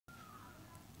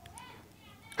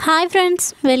Hi friends,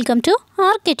 welcome to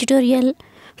RK tutorial.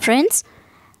 Friends,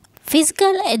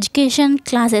 physical education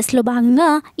క్లాసెస్లో భాగంగా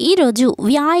ఈరోజు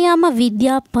వ్యాయామ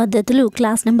విద్యా పద్ధతులు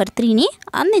క్లాస్ నెంబర్ 3ని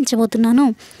అందించబోతున్నాను.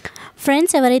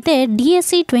 ఫ్రెండ్స్, ఎవరైతే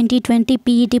DSC 2020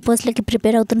 P.E.T పోస్టులకి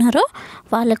ప్రిపేర్ అవుతున్నారో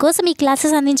వాళ్ళ కోసం ఈ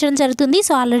క్లాసెస్ అందించడం జరుగుతుంది.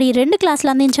 సో ఆల్రెడీ 2 క్లాసులు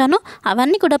అందించాను,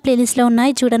 అవన్నీ కూడా ప్లేలిస్ట్లో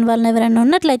ఉన్నాయి. చూడని వాళ్ళని ఎవరైనా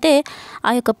ఉన్నట్లయితే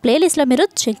ఆ యొక్క ప్లేలిస్ట్లో మీరు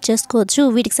చెక్ చేసుకోవచ్చు.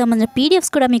 వీటికి సంబంధించిన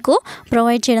PDFs కూడా మీకు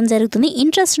ప్రొవైడ్ చేయడం జరుగుతుంది.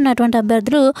 ఇంట్రెస్ట్ ఉన్నటువంటి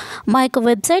అభ్యర్థులు మా యొక్క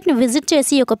వెబ్సైట్ని విజిట్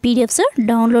చేసి ఈ యొక్క PDFs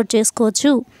డౌన్లోడ్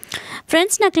చేసుకోవచ్చు.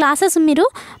 ఫ్రెండ్స్, నా క్లాసెస్ మీరు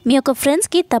మీ యొక్క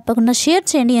ఫ్రెండ్స్కి తప్పకుండా షేర్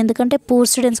చేయండి, ఎందుకంటే పూర్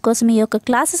స్టూడెంట్స్ కోసం ఈ యొక్క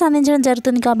క్లాసెస్ అందించడం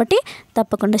జరుగుతుంది కాబట్టి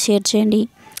తప్పకుండా షేర్ చేయండి.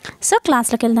 సో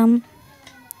క్లాస్లోకి వెళ్దాం.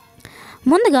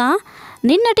 ముందుగా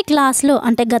నిన్నటి క్లాస్లో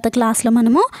అంటే గత క్లాస్లో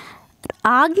మనము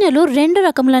ఆజ్ఞలు 2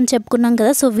 రకములని చెప్పుకున్నాం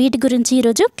కదా. సో వీటి గురించి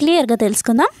ఈరోజు క్లియర్గా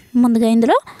తెలుసుకుందాం. ముందుగా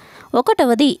ఇందులో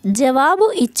 1వది జవాబు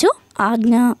ఇచ్చు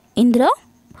ఆజ్ఞ. ఇందులో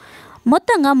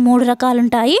మొత్తంగా 3 రకాలు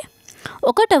ఉంటాయి.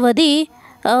 1వది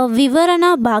వివరణ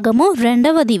భాగము,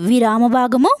 2వది విరామ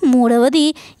భాగము, 3వది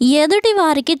ఎదుటి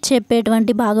వారికి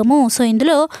చెప్పేటువంటి భాగము. సో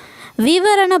ఇందులో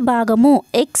వివరణ భాగము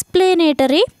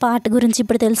ఎక్స్ప్లెనేటరీ పార్ట్ గురించి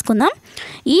ఇప్పుడు తెలుసుకుందాం.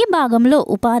 ఈ భాగంలో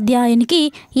ఉపాధ్యాయునికి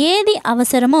ఏది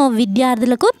అవసరమో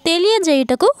విద్యార్థులకు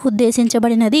తెలియజేయుటకు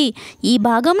ఉద్దేశించబడినది. ఈ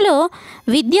భాగంలో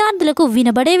విద్యార్థులకు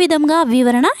వినబడే విధంగా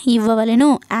వివరణ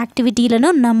ఇవ్వవలెను.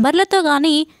 యాక్టివిటీలను నంబర్లతో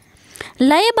కానీ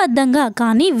లయబద్ధంగా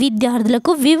కానీ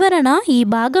విద్యార్థులకు వివరణ ఈ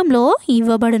భాగంలో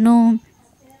ఇవ్వబడును.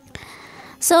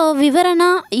 సో వివరణ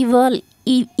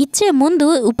ఇచ్చే ముందు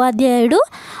ఉపాధ్యాయుడు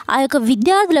ఆ యొక్క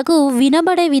విద్యార్థులకు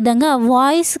వినబడే విధంగా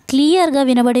వాయిస్ క్లియర్గా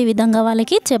వినబడే విధంగా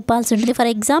వాళ్ళకి చెప్పాల్సి ఉంటుంది. ఫర్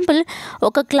ఎగ్జాంపుల్,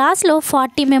 ఒక క్లాస్లో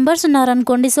 40 మెంబర్స్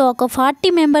ఉన్నారనుకోండి. సో ఒక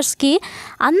 40 మెంబర్స్కి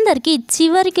అందరికీ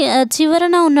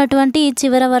చివరన ఉన్నటువంటి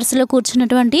చివర వరుసలో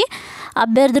కూర్చున్నటువంటి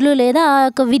అభ్యర్థులు లేదా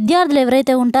ఒక విద్యార్థులు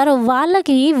ఎవరైతే ఉంటారో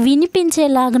వాళ్ళకి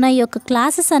వినిపించేలాగున ఈ యొక్క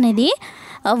క్లాసెస్ అనేది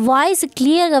వాయిస్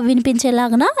క్లియర్గా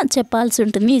వినిపించేలాగా చెప్పాల్సి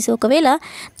ఉంటుంది. సో ఒకవేళ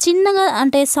చిన్నగా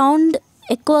అంటే సౌండ్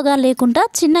ఎక్కువగా లేకుండా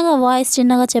చిన్నగా వాయిస్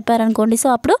చిన్నగా చెప్పారనుకోండి, సో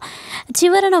అప్పుడు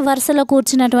చివరన వరుసలో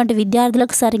కూర్చున్నటువంటి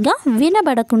విద్యార్థులకు సరిగ్గా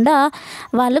వినబడకుండా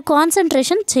వాళ్ళు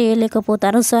కాన్సన్ట్రేషన్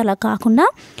చేయలేకపోతారు. సో అలా కాకుండా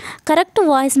కరెక్ట్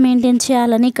వాయిస్ మెయింటైన్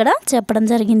చేయాలని ఇక్కడ చెప్పడం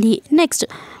జరిగింది. నెక్స్ట్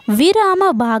విరామ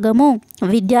భాగము.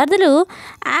 విద్యార్థులు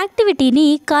యాక్టివిటీని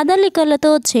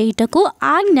కదలికలతో చేయుటకు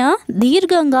ఆజ్ఞ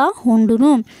దీర్ఘంగా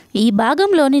ఉండును. ఈ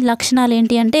భాగంలోని లక్షణాలు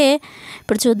ఏంటి అంటే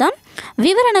ఇప్పుడు చూద్దాం.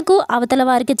 వివరణకు అవతల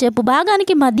వారికి చెప్పు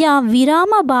భాగానికి మధ్య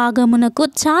విరామ భాగమునకు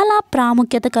చాలా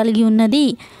ప్రాముఖ్యత కలిగి ఉన్నది.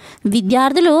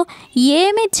 విద్యార్థులు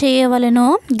ఏమి చేయవలెనో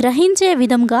గ్రహించే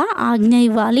విధంగా ఆజ్ఞ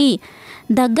ఇవ్వాలి.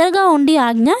 దగ్గరగా ఉండి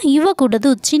ఆజ్ఞ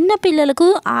ఇవ్వకూడదు. చిన్న పిల్లలకు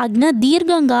ఆజ్ఞ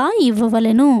దీర్ఘంగా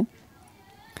ఇవ్వవలెను.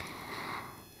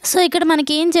 సో ఇక్కడ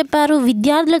మనకి ఏం చెప్పారు,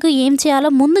 విద్యార్థులకు ఏం చేయాలో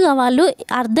ముందుగా వాళ్ళు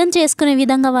అర్థం చేసుకునే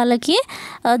విధంగా వాళ్ళకి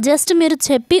జస్ట్ మీరు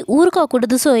చెప్పి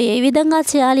ఊరుకోకూడదు. సో ఏ విధంగా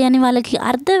చేయాలి అని వాళ్ళకి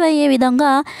అర్థమయ్యే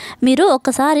విధంగా మీరు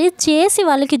ఒకసారి చేసి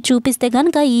వాళ్ళకి చూపిస్తే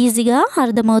కనుక ఈజీగా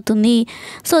అర్థమవుతుంది.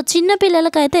 సో చిన్న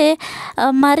పిల్లలకైతే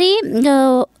మరీ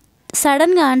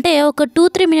సడన్గా అంటే ఒక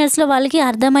 2-3 మినిట్స్లో వాళ్ళకి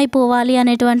అర్థమైపోవాలి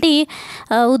అనేటువంటి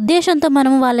ఉద్దేశంతో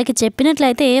మనం వాళ్ళకి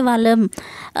చెప్పినట్లయితే వాళ్ళ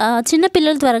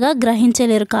చిన్నపిల్లలు త్వరగా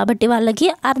గ్రహించలేరు. కాబట్టి వాళ్ళకి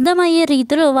అర్థమయ్యే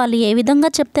రీతిలో వాళ్ళు ఏ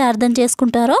విధంగా చెప్తే అర్థం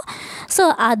చేసుకుంటారో సో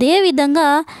అదే విధంగా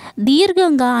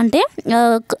దీర్ఘంగా అంటే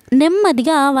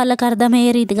నెమ్మదిగా వాళ్ళకి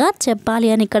అర్థమయ్యే రీతిగా చెప్పాలి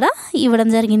అని ఇక్కడ ఇవ్వడం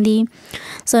జరిగింది.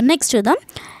 సో నెక్స్ట్ చూద్దాం.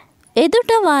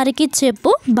 ఎదుట వారికి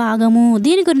చెప్పు భాగము.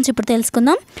 దీని గురించి ఇప్పుడు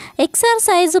తెలుసుకుందాం.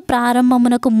 ఎక్సర్సైజ్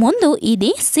ప్రారంభమునకు ముందు ఇది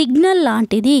సిగ్నల్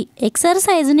లాంటిది.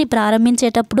 ఎక్సర్సైజ్ని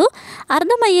ప్రారంభించేటప్పుడు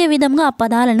అర్థమయ్యే విధంగా ఆ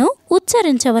పదాలను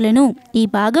ఉచ్చరించవలెను. ఈ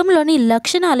భాగంలోని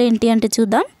లక్షణాలు ఏంటి అంటే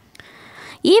చూద్దాం.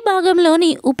 ఈ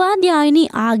భాగంలోని ఉపాధ్యాయుని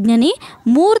ఆజ్ఞని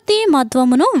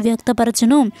మూర్తిమత్వమును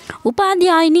వ్యక్తపరచును.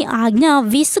 ఉపాధ్యాయుని ఆజ్ఞ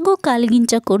విసుగు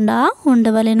కలిగించకుండా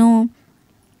ఉండవలెను.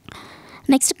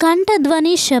 నెక్స్ట్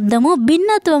కంఠధ్వని శబ్దము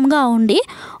భిన్నత్వంగా ఉండి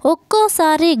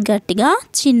ఒక్కోసారి గట్టిగా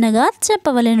చిన్నగా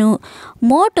చెప్పవలెను.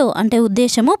 మోటో అంటే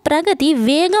ఉద్దేశము ప్రగతి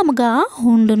వేగముగా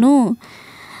ఉండును.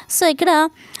 సో ఇక్కడ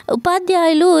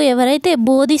ఉపాధ్యాయులు ఎవరైతే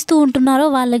బోధిస్తూ ఉంటున్నారో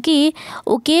వాళ్ళకి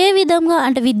ఒకే విధంగా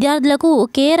అంటే విద్యార్థులకు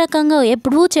ఒకే రకంగా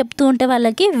ఎప్పుడూ చెప్తూ ఉంటే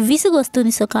వాళ్ళకి విసుగు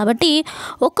వస్తుంది. సో కాబట్టి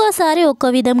ఒక్కోసారి ఒక్కో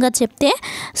విధంగా చెప్తే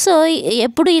సో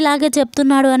ఎప్పుడు ఇలాగే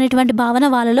చెప్తున్నాడు అనేటువంటి భావన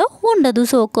వాళ్ళలో ఉండదు.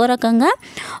 సో ఒక్కో రకంగా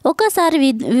ఒక్కోసారి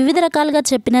వివిధ రకాలుగా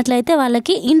చెప్పినట్లయితే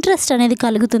వాళ్ళకి ఇంట్రెస్ట్ అనేది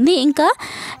కలుగుతుంది, ఇంకా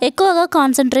ఎక్కువగా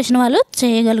కాన్సన్ట్రేషన్ వాళ్ళు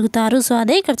చేయగలుగుతారు. సో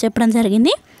అదే ఇక్కడ చెప్పడం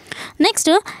జరిగింది.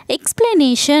 నెక్స్ట్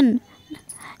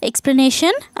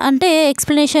ఎక్స్ప్లెనేషన్ అంటే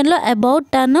ఎక్స్ప్లెనేషన్లో అబౌట్,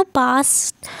 టర్న్,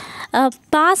 పాస్ట్,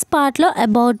 పాస్ పార్ట్లో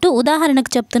అబౌట్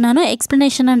ఉదాహరణకు చెప్తున్నాను.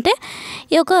 ఎక్స్ప్లెనేషన్ అంటే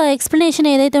ఈ యొక్క ఎక్స్ప్లెనేషన్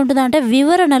ఏదైతే ఉంటుందో అంటే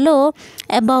వివరణలో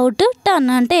అబౌట్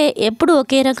టర్న్ అంటే ఎప్పుడు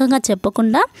ఒకే రకంగా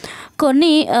చెప్పకుండా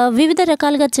కొన్ని వివిధ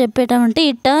రకాలుగా చెప్పేటువంటి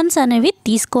టర్న్స్ అనేవి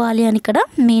తీసుకోవాలి అని ఇక్కడ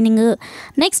మీనింగ్.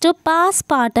 నెక్స్ట్ పాస్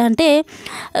పార్ట్ అంటే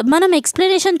మనం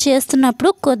ఎక్స్ప్లెనేషన్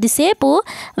చేస్తున్నప్పుడు కొద్దిసేపు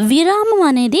విరామం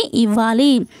అనేది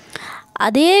ఇవ్వాలి.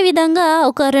 అదేవిధంగా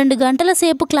ఒక 2 గంటల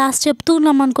సేపు క్లాస్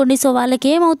చెప్తున్నాం అనుకోండి, సో వాళ్ళకి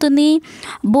ఏమవుతుంది,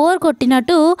 బోర్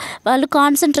కొట్టినట్టు వాళ్ళు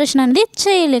కాన్సన్ట్రేషన్ అనేది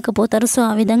చేయలేకపోతారు. సో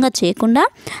ఆ విధంగా చేయకుండా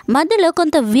మధ్యలో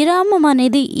కొంత విరామం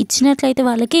అనేది ఇచ్చినట్లయితే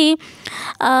వాళ్ళకి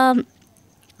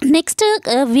నెక్స్ట్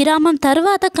విరామం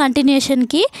తర్వాత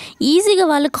కంటిన్యూషన్కి ఈజీగా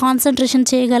వాళ్ళు కాన్సన్ట్రేషన్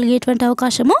చేయగలిగేటువంటి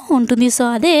అవకాశము ఉంటుంది. సో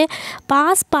అదే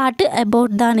పాస్ పార్ట్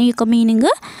అబౌట్ దాని యొక్క meaning.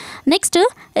 Next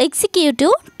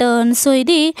executive turn. So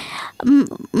ఇది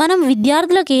మనం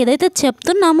విద్యార్థులకు ఏదైతే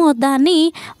చెప్తున్నామో దాన్ని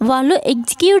వాళ్ళు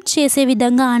ఎగ్జిక్యూట్ చేసే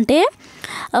విధంగా, అంటే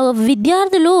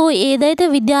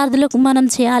విద్యార్థులకు మనం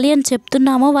చేయాలి అని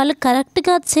చెప్తున్నామో వాళ్ళు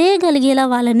కరెక్ట్గా చేయగలిగేలా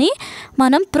వాళ్ళని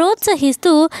మనం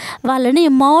ప్రోత్సహిస్తూ వాళ్ళని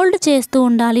మౌల్డ్ చేస్తూ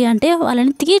ఉండాలి, అంటే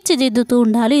వాళ్ళని తీర్చిదిద్దుతూ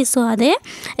ఉండాలి. సో అదే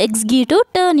ఎగ్జిక్యూటివ్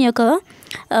టర్న్ యొక్క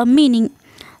మీనింగ్.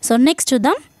 సో నెక్స్ట్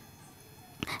చూద్దాం,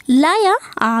 లయ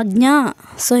ఆజ్ఞ.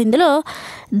 సో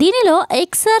దీనిలో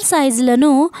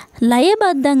ఎక్సర్సైజ్లను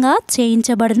లయబద్ధంగా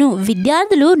చేయించబడును,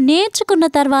 విద్యార్థులు నేర్చుకున్న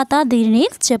తర్వాత దీనిని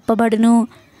చెప్పబడును.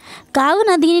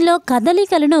 కావున దీనిలో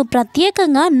కదలికలను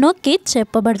ప్రత్యేకంగా నొక్కి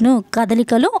చెప్పబడును.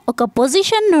 కదలికలు ఒక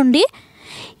పొజిషన్ నుండి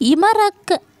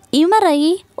ఇమరై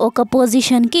ఒక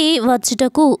పొజిషన్కి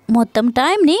వచ్చుటకు మొత్తం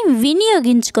టైంని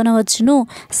వినియోగించుకొనవచ్చును.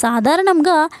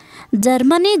 సాధారణంగా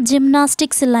జర్మనీ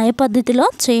జిమ్నాస్టిక్స్ లయ పద్ధతిలో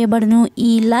చేయబడును.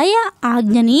 ఈ లయ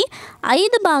ఆజ్ఞని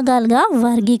 5 భాగాలుగా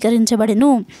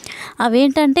వర్గీకరించబడును.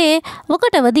 అవేంటంటే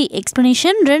 1వది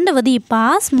explanation, 2వది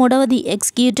pass, 3వది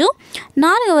executive,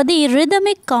 4వది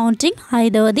rhythmic counting,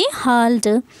 5వది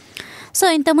halt. So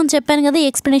ఇంతకుముందు చెప్పాను కదా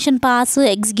ఎక్స్ప్లెనేషన్, పాస్,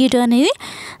 ఎగ్జిక్యూటివ్ అనేది.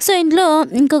 సో ఇందులో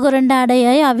ఇంకొక 2 యాడ్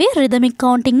అయ్యాయి, అవి rhythmic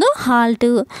counting, halt.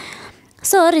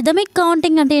 So rhythmic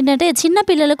counting అంటే ఏంటంటే చిన్న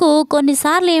పిల్లలకు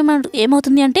కొన్నిసార్లు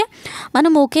ఏమవుతుంది అంటే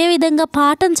మనం ఒకే విధంగా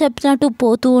పాఠం చెప్పినట్టు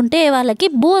పోతూ ఉంటే వాళ్ళకి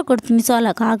బోర్ కొడుతుంది. సో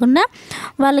అలా కాకుండా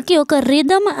వాళ్ళకి ఒక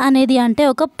రిథమ్ అనేది, అంటే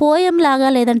ఒక పోయం లాగా,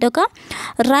 లేదంటే ఒక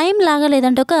రైమ్ లాగా,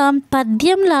 లేదంటే ఒక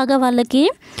పద్యం లాగా వాళ్ళకి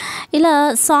ఇలా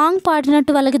సాంగ్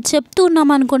పాడినట్టు వాళ్ళకి చెప్తూ ఉన్నాం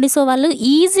అనుకోండి, సో వాళ్ళు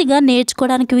ఈజీగా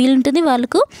నేర్చుకోవడానికి వీలుంటుంది.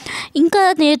 వాళ్ళకు ఇంకా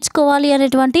నేర్చుకోవాలి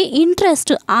అనేటువంటి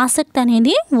ఇంట్రెస్ట్, ఆసక్తి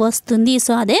అనేది వస్తుంది.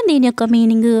 సో అదే దీని యొక్క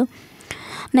meaning.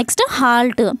 Next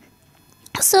halt.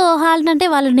 So halt అంటే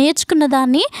వాళ్ళు నేర్చుకున్న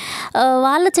దాన్ని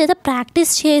వాళ్ళ చేత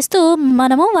ప్రాక్టీస్ చేస్తూ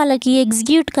మనము వాళ్ళకి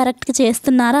ఎగ్జిక్యూట్ కరెక్ట్గా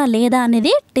చేస్తున్నారా లేదా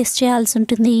అనేది టెస్ట్ చేయాల్సి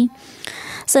ఉంటుంది.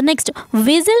 So next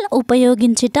whistle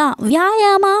ఉపయోగించుట.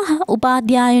 వ్యాయామ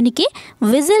ఉపాధ్యాయునికి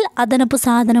విజిల్ అదనపు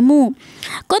సాధనము.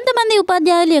 కొంతమంది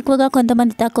ఉపాధ్యాయులు ఎక్కువగా,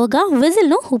 కొంతమంది తక్కువగా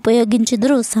విజిల్ను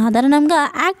ఉపయోగించుదురు. సాధారణంగా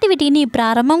యాక్టివిటీని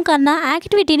ప్రారంభం కన్నా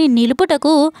యాక్టివిటీని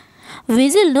నిలుపుటకు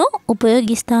విజిల్ను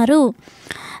ఉపయోగిస్తారు.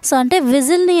 సో అంటే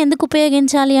విజిల్ని ఎందుకు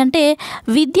ఉపయోగించాలి అంటే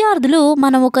విద్యార్థులు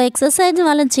మనం ఒక ఎక్సర్సైజ్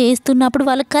వాళ్ళని చేస్తున్నప్పుడు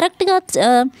వాళ్ళు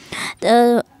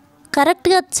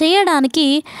కరెక్ట్గా చేయడానికి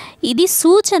ఇది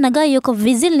సూచనగా ఈ యొక్క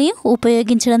విజిల్ని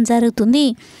ఉపయోగించడం జరుగుతుంది.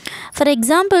 ఫర్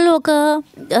ఎగ్జాంపుల్ ఒక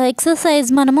ఎక్సర్సైజ్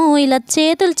మనము ఇలా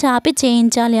చేతులు చాపి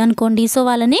చేయించాలి అనుకోండి, సో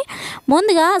వాళ్ళని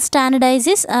ముందుగా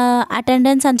స్టాండర్డైజెస్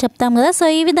అటెండెన్స్ అని చెప్తాం కదా. సో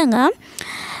ఈ విధంగా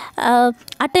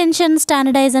అటెన్షన్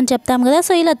స్టాండర్డైజ్ అని చెప్తాం కదా.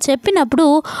 సో ఇలా చెప్పినప్పుడు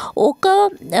ఒక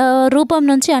రూపం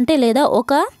నుంచి, అంటే లేదా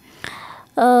ఒక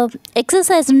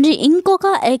ఎక్సర్సైజ్ నుంచి ఇంకొక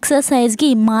ఎక్సర్సైజ్కి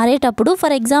మారేటప్పుడు,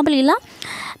 ఫర్ ఎగ్జాంపుల్ ఇలా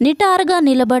నిటారుగా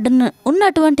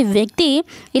ఉన్నటువంటి వ్యక్తి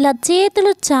ఇలా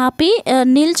చేతులు చాపి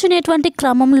నిల్చునేటువంటి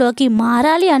క్రమంలోకి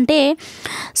మారాలి అంటే,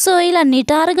 సో ఇలా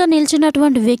నిటారుగా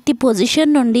నిల్చున్నటువంటి వ్యక్తి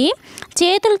పొజిషన్ నుండి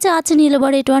చేతులు చాచి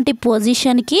నిలబడేటువంటి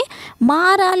పొజిషన్కి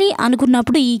మారాలి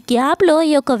అనుకున్నప్పుడు ఈ గ్యాప్లో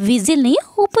ఈ యొక్క విజిల్ని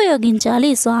ఉపయోగించాలి.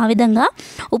 సో ఆ విధంగా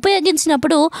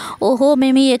ఉపయోగించినప్పుడు ఓహో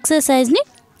మేము ఈ ఎక్సర్సైజ్ని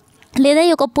లేదా ఈ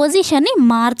యొక్క పొజిషన్ని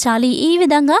మార్చాలి, ఈ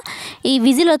విధంగా ఈ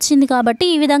విజిల్ వచ్చింది కాబట్టి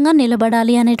ఈ విధంగా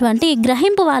నిలబడాలి అనేటువంటి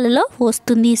గ్రహింపు వాళ్ళలో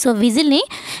వస్తుంది. సో విజిల్ని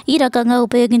ఈ రకంగా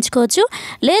ఉపయోగించుకోవచ్చు.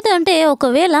 లేదంటే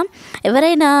ఒకవేళ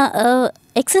ఎవరైనా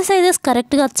ఎక్సర్సైజెస్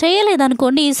కరెక్ట్గా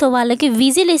చేయలేదనుకోండి, సో వాళ్ళకి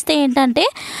విజిల్ ఇస్తే ఏంటంటే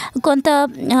కొంత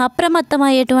అప్రమత్తం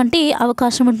అయ్యేటువంటి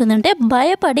అవకాశం ఉంటుందంటే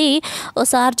భయపడి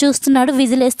ఓసారి చూస్తున్నాడు,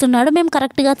 విజిల్ వేస్తున్నాడు, మేము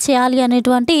కరెక్ట్గా చేయాలి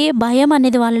అనేటువంటి భయం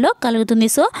అనేది వాళ్ళలో కలుగుతుంది.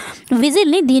 సో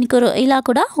విజిల్ని దీనికి ఇలా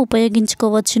కూడా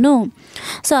ఉపయోగించుకోవచ్చును.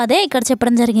 సో అదే ఇక్కడ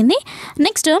చెప్పడం జరిగింది.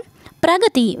 నెక్స్ట్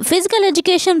ప్రగతి. ఫిజికల్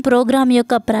ఎడ్యుకేషన్ ప్రోగ్రామ్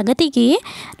యొక్క ప్రగతికి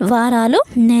వారాలు,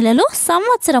 నెలలు,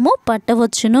 సంవత్సరము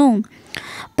పట్టవచ్చును.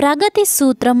 ప్రగతి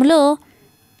సూత్రంలో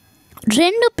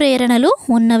రెండు ప్రేరణలు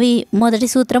ఉన్నవి. మొదటి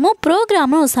సూత్రము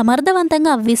ప్రోగ్రామ్ను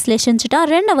సమర్థవంతంగా విశ్లేషించుట,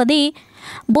 రెండవది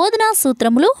బోధనా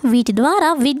సూత్రములు. వీటి ద్వారా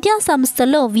విద్యా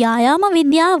సంస్థల్లో వ్యాయామ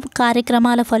విద్యా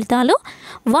కార్యక్రమాల ఫలితాలు,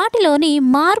 వాటిలోని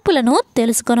మార్పులను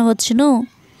తెలుసుకొనవచ్చును.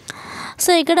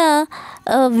 సో ఇక్కడ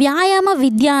వ్యాయామ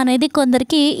విద్య అనేది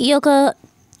కొందరికి ఈ యొక్క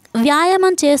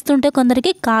వ్యాయామం చేస్తుంటే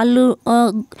కొందరికి కాళ్ళు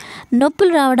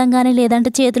నొప్పులు రావడం కానీ, లేదంటే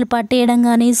చేతులు పట్టేయడం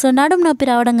కానీ, సో నడుము నొప్పి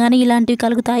రావడం కానీ ఇలాంటివి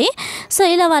కలుగుతాయి. సో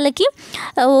ఇలా వాళ్ళకి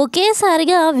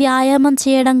ఒకేసారిగా వ్యాయామం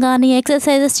చేయడం కానీ,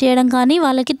 ఎక్సర్సైజెస్ చేయడం కానీ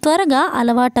వాళ్ళకి త్వరగా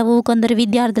అలవాటవు కొందరు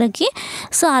విద్యార్థులకి.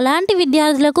 సో అలాంటి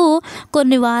విద్యార్థులకు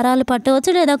కొన్ని వారాలు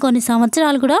పట్టవచ్చు, లేదా కొన్ని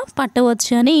సంవత్సరాలు కూడా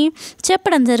పట్టవచ్చు అని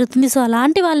చెప్పడం జరుగుతుంది. సో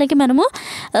అలాంటి వాళ్ళకి మనము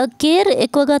కేర్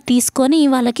ఎక్కువగా తీసుకొని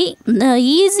వాళ్ళకి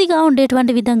ఈజీగా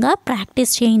ఉండేటువంటి విధంగా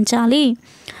ప్రాక్టీస్ చేయించాలి.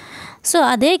 సో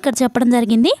అదే ఇక్కడ చెప్పడం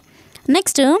జరిగింది.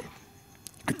 నెక్స్ట్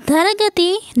తరగతి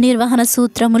నిర్వహణ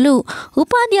సూత్రములు.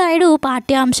 ఉపాధ్యాయుడు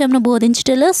పాఠ్యాంశంను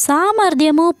బోధించటంలో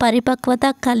సామర్థ్యము, పరిపక్వత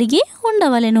కలిగి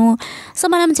ఉండవలెను. సో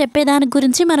మనం చెప్పేదాని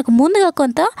గురించి మనకు ముందుగా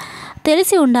కొంత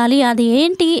తెలిసి ఉండాలి. అది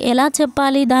ఏంటి, ఎలా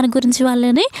చెప్పాలి, దాని గురించి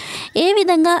వాళ్ళని ఏ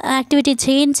విధంగా యాక్టివిటీ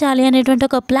చేయించాలి అనేటువంటి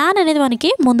ఒక ప్లాన్ అనేది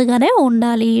మనకి ముందుగానే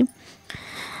ఉండాలి.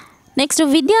 నెక్స్ట్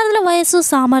విద్యార్థుల వయస్సు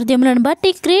సామర్థ్యములను బట్టి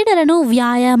క్రీడలను,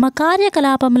 వ్యాయామ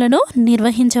కార్యకలాపములను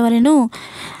నిర్వహించవలెను.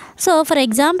 సో ఫర్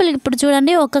ఎగ్జాంపుల్ ఇప్పుడు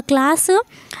చూడండి, ఒక క్లాసు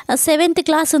 7th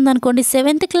క్లాస్ ఉందనుకోండి,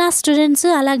 7th క్లాస్ స్టూడెంట్స్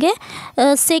అలాగే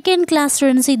 2nd క్లాస్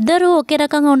స్టూడెంట్స్ ఇద్దరు ఒకే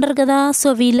రకంగా ఉండరు కదా.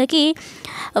 సో వీళ్ళకి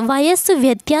వయస్సు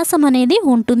వ్యత్యాసం అనేది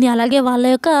ఉంటుంది. అలాగే వాళ్ళ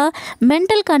యొక్క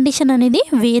మెంటల్ కండిషన్ అనేది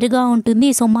వేరుగా ఉంటుంది.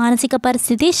 సో మానసిక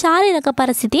పరిస్థితి, శారీరక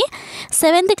పరిస్థితి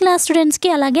 7th క్లాస్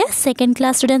స్టూడెంట్స్కి అలాగే 2nd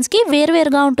క్లాస్ స్టూడెంట్స్కి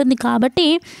వేరువేరుగా ఉంటుంది. కాబట్టి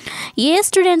ఏ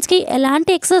స్టూడెంట్స్కి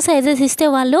ఎలాంటి ఎక్సర్సైజెస్ ఇస్తే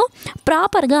వాళ్ళు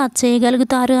ప్రాపర్గా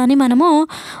చేయగలుగుతారు అని మనము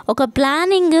ఒక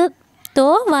ప్లానింగ్తో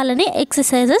వాళ్ళని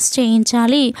ఎక్సర్సైజెస్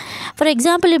చేయించాలి. ఫర్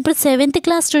ఎగ్జాంపుల్ ఇప్పుడు 7th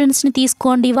క్లాస్ స్టూడెంట్స్ని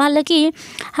తీసుకోండి, వాళ్ళకి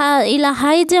ఇలా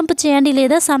హై జంప్ చేయండి,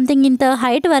 లేదా సంథింగ్ ఇంత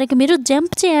హైట్ వరకు మీరు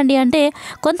జంప్ చేయండి అంటే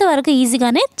కొంతవరకు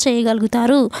ఈజీగానే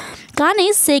చేయగలుగుతారు. కానీ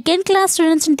 2nd క్లాస్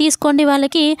స్టూడెంట్స్ని తీసుకోండి,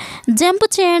 వాళ్ళకి జంప్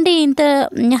చేయండి ఇంత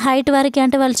హైట్ వరకు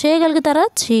అంటే వాళ్ళు చేయగలుగుతారా?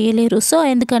 చేయలేరు. సో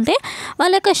ఎందుకంటే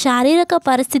వాళ్ళ యొక్క శారీరక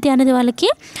పరిస్థితి అనేది వాళ్ళకి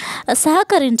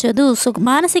సహకరించదు. సో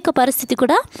మానసిక పరిస్థితి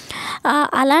కూడా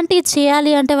అలాంటివి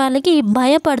చేయాలి అంటే వాళ్ళకి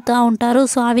భయపడుతూ ఉంటారు.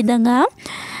 సో ఆ విధంగా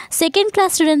 2nd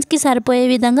క్లాస్ స్టూడెంట్స్కి సరిపోయే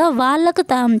విధంగా వాళ్ళకు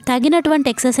తగినటువంటి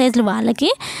ఎక్సర్సైజ్లు వాళ్ళకి,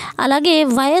 అలాగే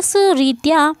వయస్సు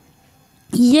రీత్యా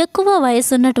ఎక్కువ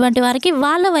వయసు ఉన్నటువంటి వారికి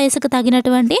వాళ్ళ వయసుకు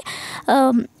తగినటువంటి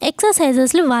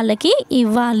ఎక్సర్సైజెస్లు వాళ్ళకి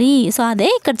ఇవ్వాలి. సో అదే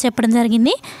ఇక్కడ చెప్పడం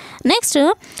జరిగింది. నెక్స్ట్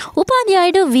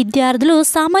ఉపాధ్యాయుడు విద్యార్థులు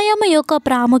సమయం యొక్క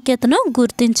ప్రాముఖ్యతను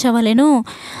గుర్తించవలెను.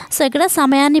 సో ఇక్కడ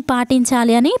సమయాన్ని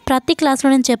పాటించాలి అని ప్రతి క్లాస్లో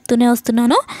నేను చెప్తూనే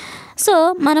వస్తున్నాను. సో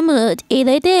మనము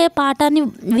ఏదైతే పాఠాన్ని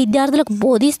విద్యార్థులకు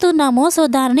బోధిస్తున్నామో సో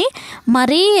దాన్ని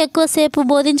మరీ ఎక్కువసేపు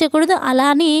బోధించకూడదు,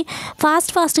 అలాని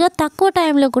ఫాస్ట్గా తక్కువ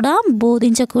టైంలో కూడా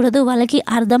బోధించకూడదు. వాళ్ళకి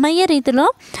అర్థమయ్యే రీతిలో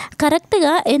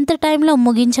కరెక్ట్గా ఎంత టైంలో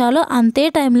ముగించాలో అంతే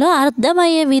టైంలో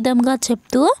అర్థమయ్యే విధంగా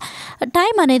చెప్తూ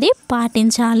టైం అనేది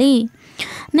పాటించాలి.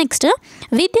 నెక్స్ట్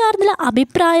విద్యార్థుల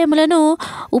అభిప్రాయములను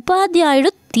ఉపాధ్యాయుడు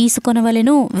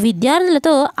తీసుకొనవలెను.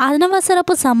 విద్యార్థులతో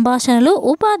అనవసరపు సంభాషణలు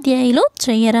ఉపాధ్యాయులు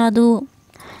చేయరాదు.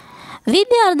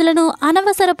 విద్యార్థులను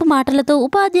అనవసరపు మాటలతో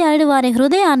ఉపాధ్యాయుడు వారి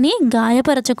హృదయాన్ని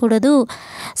గాయపరచకూడదు.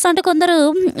 సో అంటే కొందరు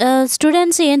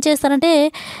స్టూడెంట్స్ ఏం చేస్తారంటే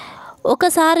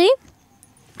ఒకసారి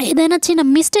ఏదైనా చిన్న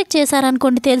మిస్టేక్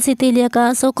చేశారనుకోండి తెలిసి తెలియక,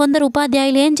 సో కొందరు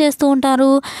ఉపాధ్యాయులు ఏం చేస్తూ ఉంటారు,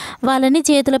 వాళ్ళని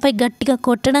చేతులపై గట్టిగా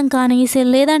కొట్టడం కానీ,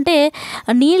 లేదంటే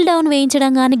నీల్ డౌన్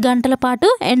వేయించడం కానీ, గంటల పాటు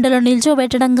ఎండలో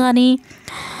నిల్చోబెట్టడం కానీ,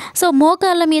 సో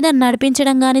మోకాళ్ళ మీద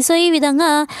నడిపించడం కానీ, సో ఈ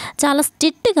విధంగా చాలా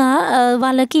స్ట్రిక్ట్గా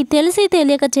వాళ్ళకి తెలిసి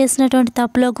తెలియక చేసినటువంటి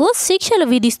తప్పులకు శిక్షలు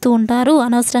విధిస్తూ ఉంటారు,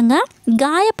 అనవసరంగా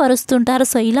గాయపరుస్తుంటారు.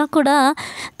 సో ఇలా కూడా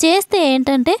చేస్తే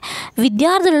ఏంటంటే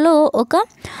విద్యార్థులలో ఒక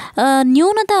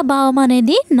న్యూనతా భావం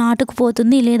అనేది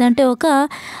నాటుకుపోతుంది, లేదంటే ఒక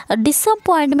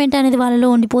డిసప్పాయింట్మెంట్ అనేది వాళ్ళలో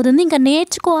ఉండిపోతుంది. ఇంకా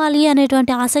నేర్చుకోవాలి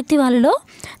అనేటువంటి ఆసక్తి వాళ్ళలో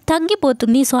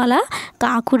తగ్గిపోతుంది. సో అలా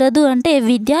కాకూడదు అంటే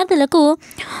విద్యార్థులకు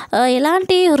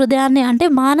ఎలాంటి హృదయాన్ని అంటే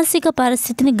మానసిక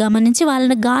పరిస్థితిని గమనించి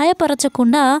వాళ్ళని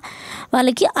గాయపరచకుండా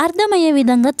వాళ్ళకి అర్థమయ్యే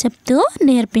విధంగా చెప్తూ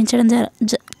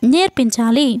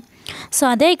నేర్పించాలి. సో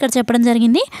అదే ఇక్కడ చెప్పడం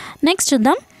జరిగింది. నెక్స్ట్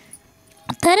చూద్దాం.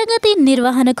 తరగతి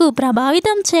నిర్వహణకు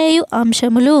ప్రభావితం చేయు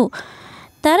అంశములు.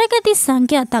 తరగతి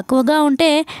సంఖ్య తక్కువగా ఉంటే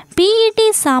P.E.T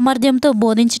సామర్థ్యంతో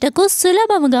బోధించుటకు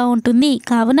సులభముగా ఉంటుంది.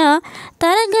 కావున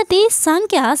తరగతి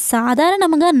సంఖ్య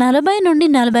సాధారణంగా 40 నుండి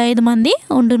 45 మంది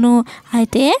ఉండును.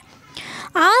 అయితే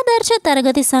ఆదర్శ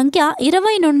తరగతి సంఖ్య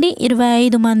 20 నుండి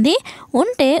 25 మంది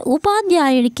ఉంటే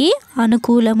ఉపాధ్యాయుడికి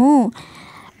అనుకూలము.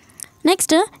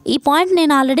 నెక్స్ట్ ఈ పాయింట్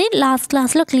నేను ఆల్రెడీ లాస్ట్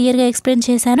క్లాస్లో క్లియర్గా ఎక్స్ప్లెయిన్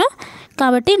చేశాను,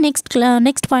 కాబట్టి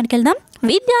నెక్స్ట్ పాయింట్కి వెళ్దాం.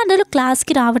 విద్యార్థులు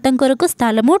క్లాస్కి రావటం కొరకు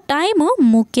స్థలము, టైము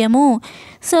ముఖ్యము.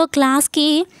 సో క్లాస్కి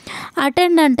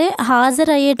అటెండ్ అంటే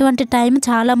హాజరయ్యేటువంటి టైం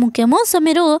చాలా ముఖ్యము. సో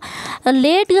మీరు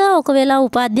లేట్గా ఒకవేళ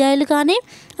ఉపాధ్యాయులు కానీ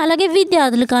అలాగే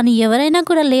విద్యార్థులు కానీ ఎవరైనా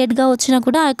కూడా లేట్గా వచ్చినా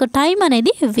కూడా ఆ యొక్క టైం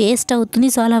అనేది వేస్ట్ అవుతుంది.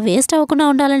 సో అలా వేస్ట్ అవ్వకుండా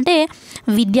ఉండాలంటే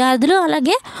విద్యార్థులు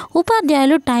అలాగే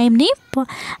ఉపాధ్యాయులు టైంని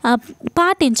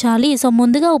పాటించాలి. సో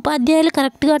ముందుగా ఉపాధ్యాయులు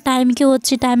కరెక్ట్గా టైంకి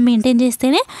వచ్చి టైం మెయింటైన్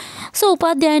చేస్తేనే సో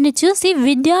ఉపాధ్యాయుని చూసి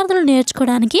విద్యార్థులు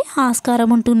నేర్చుకోవడానికి ఆస్కారం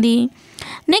ఉంటుంది.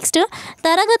 నెక్స్ట్,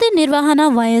 తరగతి నిర్వహణ,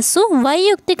 వయస్సు,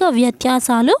 వైయక్తిక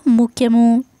వ్యత్యాసాలు ముఖ్యము.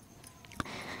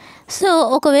 సో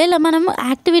ఒకవేళ మనం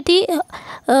యాక్టివిటీ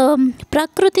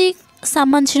ప్రకృతి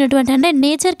సంబంధించినటువంటి అంటే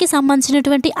నేచర్కి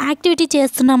సంబంధించినటువంటి యాక్టివిటీ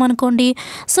చేస్తున్నాం అనుకోండి.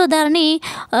 సో దానిని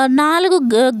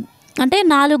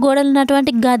 4 గోడలు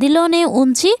ఉన్నటువంటి గదిలోనే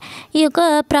ఉంచి ఈ యొక్క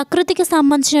ప్రకృతికి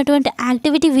సంబంధించినటువంటి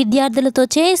యాక్టివిటీ విద్యార్థులతో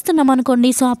చేస్తున్నాం అనుకోండి.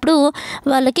 సో అప్పుడు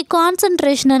వాళ్ళకి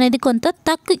కాన్సన్ట్రేషన్ అనేది కొంత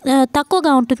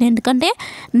తక్కువగా ఉంటుంది. ఎందుకంటే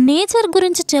నేచర్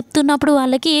గురించి చెప్తున్నప్పుడు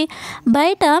వాళ్ళకి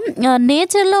బయట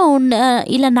నేచర్లో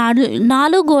ఇలా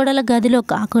 4 గోడల గదిలో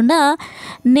కాకుండా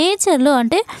నేచర్లో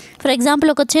అంటే ఫర్ ఎగ్జాంపుల్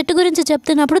ఒక చెట్టు గురించి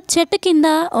చెప్తున్నప్పుడు చెట్టు కింద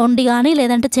ఉండి కానీ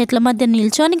లేదంటే చెట్ల మధ్య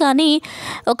నిల్చొని కానీ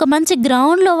ఒక మంచి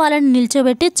గ్రౌండ్లో వాళ్ళని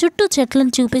నిల్చోబెట్టి చుట్టూ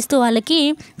చెట్లను చూపిస్తూ వాళ్ళకి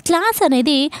క్లాస్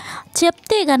అనేది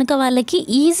చెప్తే కనుక వాళ్ళకి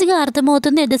ఈజీగా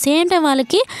అర్థమవుతుంది. అట్ ద సేమ్ టైం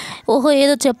వాళ్ళకి ఓహో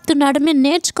ఏదో చెప్తున్నాడు, మేము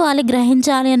నేర్చుకోవాలి,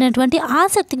 గ్రహించాలి అనేటువంటి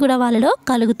ఆసక్తి కూడా వాళ్ళలో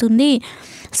కలుగుతుంది.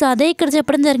 సో అదే ఇక్కడ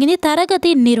చెప్పడం జరిగింది.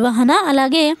 తరగతి నిర్వహణ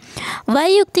అలాగే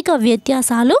వైయక్తిక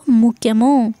వ్యత్యాసాలు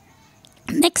ముఖ్యము.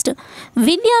 నెక్స్ట్,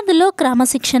 విద్యార్థుల్లో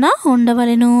క్రమశిక్షణ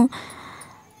ఉండవలెను.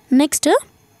 నెక్స్ట్,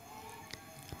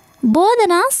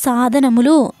 బోధనా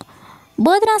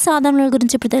సాధనముల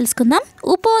గురించి ఇప్పుడు తెలుసుకుందాం.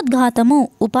 ఉపోద్ఘాతము,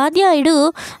 ఉపాధ్యాయుడు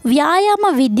వ్యాయామ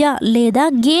విద్య లేదా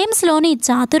గేమ్స్లోని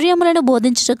చాతుర్యములను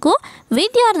బోధించుటకు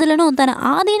విద్యార్థులను తన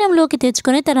ఆధీనంలోకి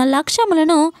తెచ్చుకొని తన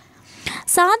లక్ష్యములను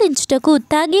సాధించుటకు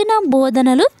తగిన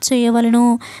బోధనలు చేయవలెను.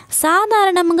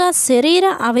 సాధారణంగా శరీర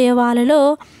అవయవాలలో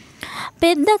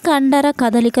పెద్ద కండర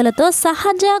కదలికలతో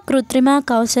సహజ కృత్రిమ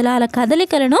కౌశలాల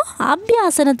కదలికలను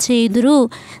అభ్యాసన చేయుదురు,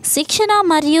 శిక్షణ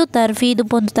మరియు తర్ఫీదు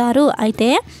పొందుతారు. అయితే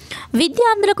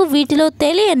విద్యార్థులకు వీటిలో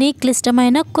తెలియని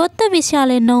క్లిష్టమైన కొత్త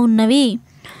విషయాలు ఎన్నో ఉన్నవి.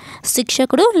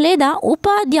 శిక్షకుడు లేదా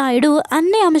ఉపాధ్యాయుడు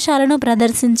అన్ని అంశాలను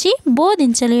ప్రదర్శించి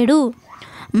బోధించలేడు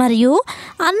మరియు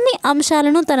అన్ని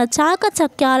అంశాలను తన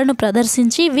చాకచక్యాలను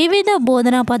ప్రదర్శించి వివిధ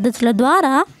బోధనా పద్ధతుల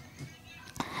ద్వారా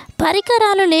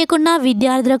పరికరాలు లేకుండా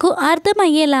విద్యార్థులకు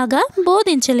అర్థమయ్యేలాగా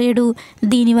బోధించలేడు.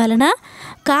 దీనివలన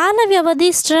కాల వ్యవధి,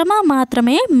 శ్రమ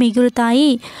మాత్రమే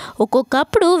మిగులుతాయి.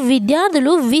 ఒక్కొక్కప్పుడు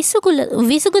విద్యార్థులు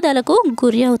విసుగుదలకు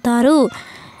గురి అవుతారు.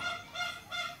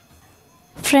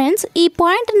 ఫ్రెండ్స్, ఈ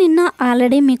పాయింట్ నిన్న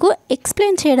ఆల్రెడీ మీకు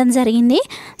ఎక్స్ప్లెయిన్ చేయడం జరిగింది.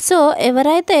 సో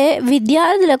ఎవరైతే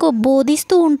విద్యార్థులకు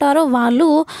బోధిస్తూ ఉంటారో వాళ్ళు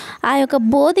ఆ యొక్క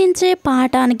బోధించే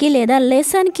పాఠానికి లేదా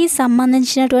లెసన్కి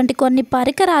సంబంధించినటువంటి కొన్ని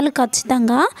పరికరాలు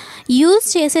ఖచ్చితంగా యూజ్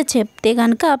చేసే చెప్తే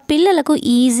కనుక పిల్లలకు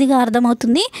ఈజీగా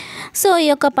అర్థమవుతుంది. సో ఈ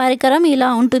యొక్క పరికరం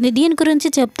ఇలా ఉంటుంది, దీని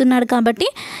గురించి చెప్తున్నాడు కాబట్టి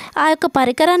ఆ యొక్క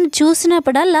పరికరాన్ని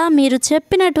చూసినప్పుడల్లా మీరు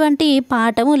చెప్పినటువంటి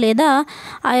పాఠము లేదా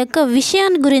ఆ యొక్క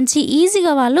విషయాన్ని గురించి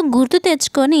ఈజీగా వాళ్ళు గుర్తు తెచ్చుకొని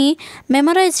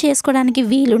మెమరైజ్ చేసుకోవడానికి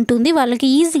వీలుంటుంది, వాళ్ళకి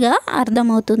ఈజీగా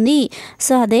అర్థమవుతుంది.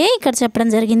 సో అదే ఇక్కడ చెప్పడం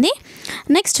జరిగింది.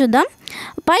 నెక్స్ట్ చూద్దాం.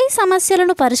 పై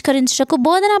సమస్యలను పరిష్కరించుటకు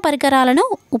బోధనా పరికరాలను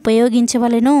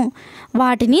ఉపయోగించవలెను.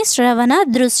 వాటిని శ్రవణ,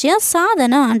 దృశ్య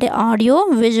సాధన అంటే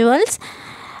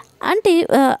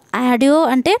ఆడియో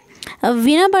అంటే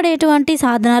వినబడేటువంటి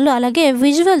సాధనాలు, అలాగే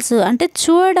విజువల్స్ అంటే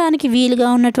చూడడానికి వీలుగా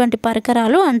ఉన్నటువంటి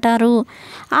పరికరాలు అంటారు.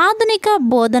 ఆధునిక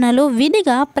బోధనలో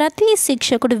విధిగా ప్రతి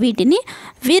శిక్షకుడు వీటిని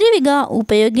విరివిగా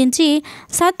ఉపయోగించి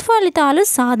సత్ఫలితాలు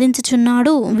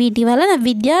సాధించుచున్నాడు. వీటి వలన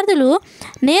విద్యార్థులు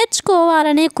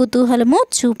నేర్చుకోవాలనే కుతూహలము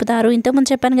చూపుతారు.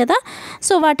 ఇంతకుముందు చెప్పాను కదా.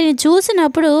 సో వాటిని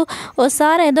చూసినప్పుడు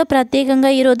ఓసారి ఏదో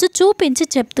ప్రత్యేకంగా ఈరోజు చూపించి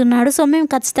చెప్తున్నాడు, సో మేము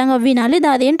ఖచ్చితంగా వినాలి,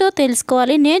 అదేంటో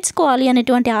తెలుసుకోవాలి, నేర్చుకోవాలి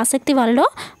అనేటువంటి ఆసక్తి వాళ్ళలో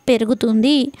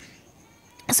పెరుగుతుంది.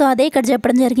 సో అదే ఇక్కడ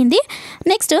చెప్పడం జరిగింది.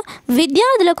 నెక్స్ట్,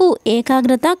 విద్యార్థులకు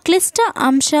ఏకాగ్రత, క్లిష్ట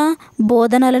అంశ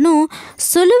బోధనలను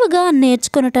సులువుగా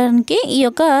నేర్చుకోవటానికి ఈ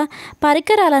యొక్క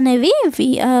పరికరాలు అనేవి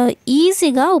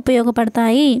ఈజీగా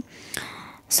ఉపయోగపడతాయి.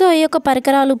 సో ఈ యొక్క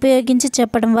పరికరాలు ఉపయోగించి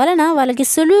చెప్పడం వలన వాళ్ళకి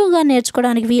సులువుగా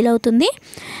నేర్చుకోవడానికి వీలవుతుంది.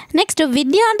 నెక్స్ట్,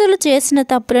 విద్యార్థులు చేసిన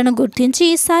తప్పులను గుర్తించి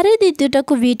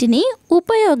సరిదిద్దుటకు వీటిని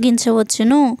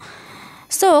ఉపయోగించవచ్చును.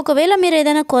 సో ఒకవేళ మీరు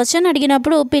ఏదైనా క్వశ్చన్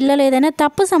అడిగినప్పుడు పిల్లలు ఏదైనా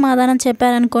తప్పు సమాధానం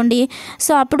చెప్పారనుకోండి,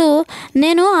 సో అప్పుడు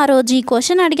నేను ఆ రోజు ఈ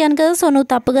క్వశ్చన్ అడిగాను కదా, సో నువ్వు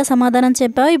తప్పుగా సమాధానం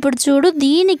చెప్పావు, ఇప్పుడు చూడు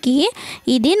దీనికి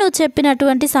ఇది నువ్వు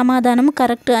చెప్పినటువంటి సమాధానం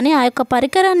కరెక్ట్ అని ఆ యొక్క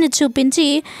పరికరాన్ని చూపించి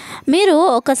మీరు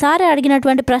ఒకసారి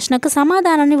అడిగినటువంటి ప్రశ్నకు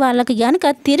సమాధానాన్ని వాళ్ళకి కనుక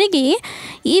తిరిగి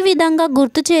ఈ విధంగా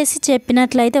గుర్తు చేసి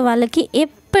చెప్పినట్లయితే వాళ్ళకి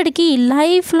ఎప్పటికీ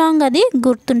లైఫ్ లాంగ్ అది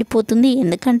గుర్తుండిపోతుంది.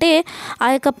 ఎందుకంటే ఆ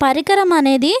యొక్క పరికరం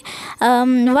అనేది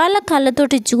వాళ్ళ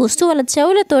కళ్ళతోటి చూస్తూ వాళ్ళ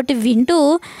చెవులతోటి వింటూ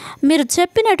మీరు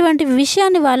చెప్పినటువంటి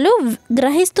విషయాన్ని వాళ్ళు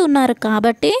గ్రహిస్తున్నారు.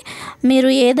 కాబట్టి మీరు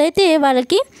ఏదైతే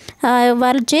వాళ్ళకి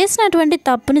వాళ్ళు చేసినటువంటి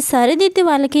తప్పుని సరిదిద్ది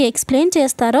వాళ్ళకి ఎక్స్ప్లెయిన్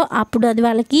చేస్తారో అప్పుడు అది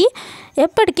వాళ్ళకి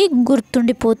ఎప్పటికీ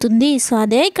గుర్తుండిపోతుంది. సో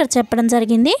అదే ఇక్కడ చెప్పడం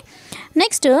జరిగింది.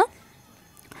 నెక్స్ట్,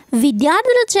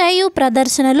 విద్యార్థులు చేయు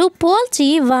ప్రదర్శనలు పోల్చి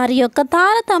వారి యొక్క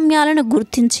తారతమ్యాలను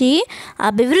గుర్తించి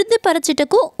అభివృద్ధి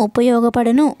పరచుటకు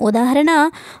ఉపయోగపడును. ఉదాహరణ,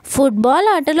 ఫుట్బాల్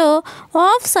ఆటలో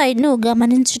ఆఫ్ సైడ్ను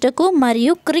గమనించుటకు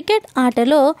మరియు క్రికెట్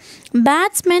ఆటలో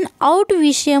బ్యాట్స్మెన్ అవుట్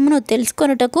విషయమును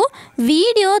తెలుసుకొనుటకు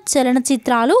వీడియో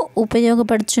చలనచిత్రాలు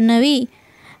ఉపయోగపడుచున్నవి.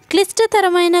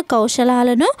 క్లిష్టతరమైన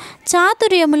కౌశలాలను,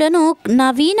 చాతుర్యములను,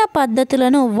 నవీన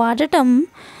పద్ధతులను వాడటం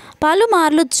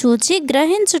పలుమార్లు చూచి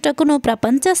గ్రహించుటకును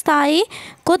ప్రపంచ స్థాయి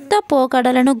కొత్త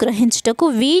పోకడలను గ్రహించుటకు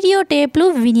వీడియో టేప్లు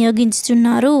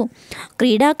వినియోగించుచున్నారు.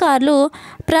 క్రీడాకారులు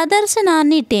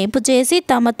ప్రదర్శనాన్ని టేపు చేసి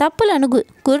తమ తప్పులను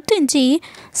గుర్తించి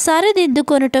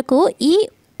సరిదిద్దుకొనుటకు ఈ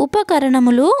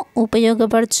ఉపకరణములు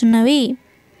ఉపయోగపడుచున్నవి.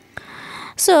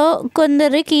 సో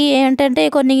కొందరికి ఏంటంటే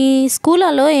కొన్ని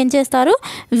స్కూళ్ళలో ఏం చేస్తారు,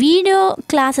 వీడియో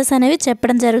క్లాసెస్ అనేవి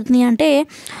చెప్పడం జరుగుతుంది. అంటే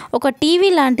ఒక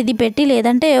టీవీ లాంటిది పెట్టి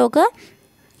లేదంటే ఒక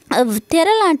తెర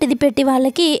లాంటిది పెట్టి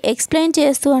వాళ్ళకి ఎక్స్ప్లెయిన్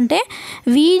చేస్తూ అంటే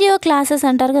వీడియో క్లాసెస్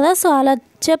అంటారు కదా, సో అలా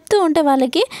చెప్తూ ఉంటే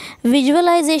వాళ్ళకి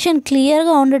విజువలైజేషన్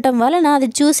క్లియర్గా ఉండటం వలన అది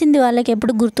చూసింది వాళ్ళకి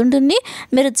ఎప్పుడు గుర్తుంటుంది,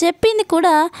 మీరు చెప్పింది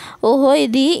కూడా ఓహో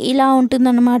ఇది ఇలా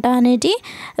ఉంటుందన్నమాట అనేటి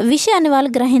విషయాన్ని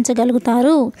వాళ్ళు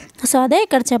గ్రహించగలుగుతారు. సో అదే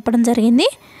ఇక్కడ చెప్పడం జరిగింది.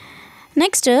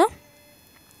 నెక్స్ట్,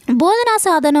 బోధనా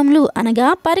సాధనములు అనగా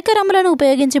పరికరములను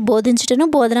ఉపయోగించి బోధించుటను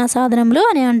బోధనా సాధనములు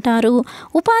అని అంటారు.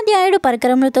 ఉపాధ్యాయుడు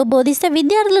పరికరములతో బోధిస్తే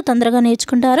విద్యార్థులు తొందరగా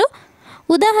నేర్చుకుంటారు.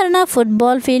 ఉదాహరణ,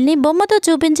 ఫుట్బాల్ ఫీల్డ్ని బొమ్మతో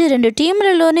చూపించి 2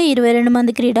 టీంలలోనే 22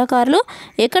 మంది క్రీడాకారులు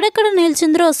ఎక్కడెక్కడ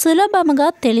నిలిచిందో సులభంగా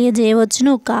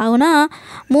తెలియజేయవచ్చును. కావున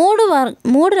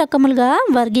 3 రకములుగా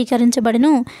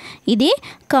వర్గీకరించబడును. ఇది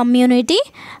community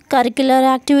curricular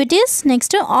activities,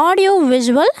 next audio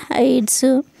visual AIDS.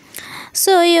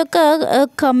 So ఈ యొక్క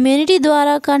కమ్యూనిటీ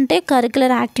ద్వారా కంటే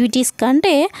కరిక్యులర్ యాక్టివిటీస్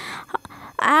కంటే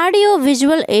ఆడియో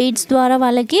విజువల్ ఎయిడ్స్ ద్వారా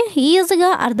వాళ్ళకి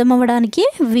ఈజీగా అర్థమవ్వడానికి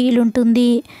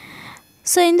వీలుంటుంది.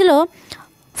 సో ఇందులో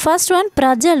ఫస్ట్ వన్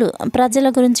ప్రజల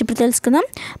గురించి ఇప్పుడు తెలుసుకుందాం.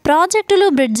 ప్రాజెక్టులు,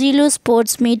 బ్రిడ్జీలు,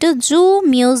 sports meet, zoo,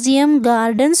 museum,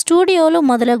 garden, స్టూడియోలు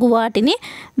మొదలగు వాటిని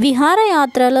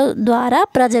విహారయాత్రల ద్వారా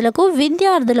ప్రజలకు,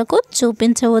 విద్యార్థులకు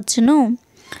చూపించవచ్చును.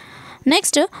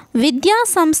 నెక్స్ట్, విద్యా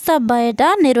సంస్థ బయట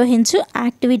నిర్వహించు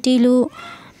యాక్టివిటీలు.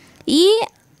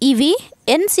 ఇవి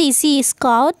ఎన్సిసి,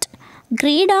 స్కౌట్,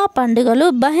 క్రీడా పండుగలు,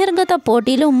 బహిర్గత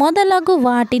పోటీలు మొదలగు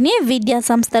వాటిని విద్యా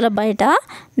సంస్థల బయట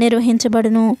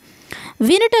నిర్వహించబడును.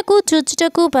 వినుటకు,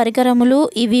 చూచుటకు పరికరములు.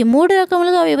 ఇవి 3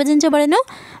 రకములుగా విభజించబడును.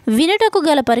 వినుటకు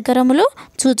గల పరికరములు,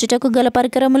 చూచుటకు గల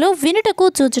పరికరములు, వినుటకు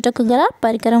చూచుటకు గల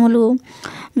పరికరములు.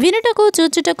 వినుటకు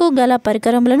చూచుటకు గల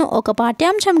పరికరములను ఒక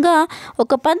పాఠ్యాంశంగా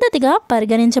ఒక పద్ధతిగా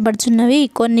పరిగణించబడుచున్నవి.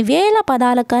 కొన్ని వేల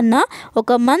పదాల కన్నా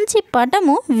ఒక మంచి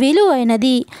పటము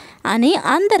విలువైనది అని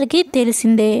అందరికీ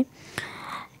తెలిసిందే.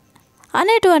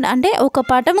 అనేటువంటి అంటే ఒక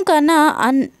పటము కన్నా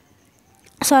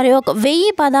ఒక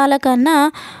 1000 పదాల కన్నా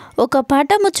ఒక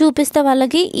పటము చూపిస్తే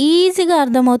వాళ్ళకి ఈజీగా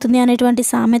అర్థమవుతుంది అనేటువంటి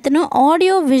సామెతను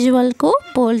ఆడియో విజువల్కు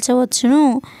పోల్చవచ్చును.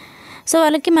 సో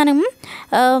వాళ్ళకి మనం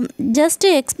జస్ట్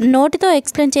నోటితో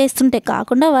ఎక్స్ప్లెయిన్ చేస్తుంటే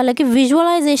కాకుండా వాళ్ళకి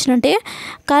విజువలైజేషన్ అంటే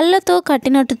కళ్ళతో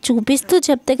కట్టినట్టు చూపిస్తూ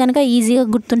చెప్తే కనుక ఈజీగా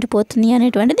గుర్తుండిపోతుంది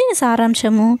అనేటువంటిది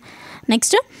సారాంశము.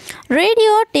 నెక్స్ట్,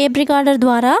 రేడియో టేప్ రికార్డర్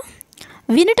ద్వారా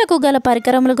వినుటకు గల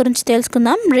పరికరముల గురించి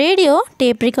తెలుసుకుందాం. రేడియో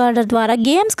టేప్ రికార్డర్ ద్వారా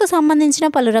గేమ్స్కు సంబంధించిన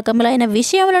పలు రకములైన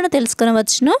విషయములను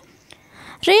తెలుసుకొనవచ్చును.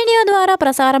 రేడియో ద్వారా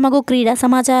ప్రసారమగు క్రీడా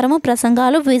సమాచారము,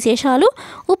 ప్రసంగాలు, విశేషాలు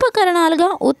ఉపకరణాలుగా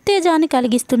ఉత్తేజాన్ని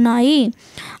కలిగిస్తున్నాయి.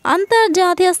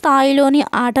 అంతర్జాతీయ స్థాయిలోని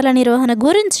ఆటల నిర్వహణ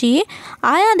గురించి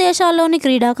ఆయా దేశాల్లోని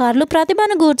క్రీడాకారులు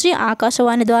ప్రతిభను గూర్చి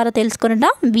ఆకాశవాణి ద్వారా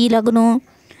తెలుసుకొనడం వీలగును.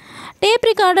 టేప్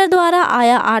రికార్డర్ ద్వారా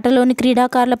ఆయా ఆటలోని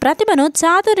క్రీడాకారుల ప్రతిభను,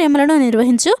 చాతుర్యములను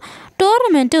నిర్వహించు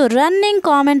టోర్నమెంటు, రన్నింగ్,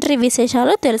 కామెంటరీ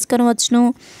విశేషాలు తెలుసుకొనవచ్చును.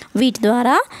 వీటి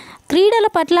ద్వారా క్రీడల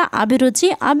పట్ల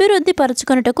అభివృద్ధి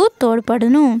పరుచుకొనుటకు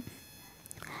తోడ్పడును.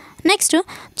 నెక్స్ట్,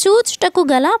 చూచుటకు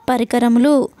గల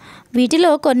పరికరములు. వీటిలో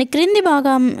కొన్ని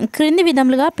క్రింది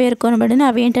విధములుగా పేర్కొనబడిన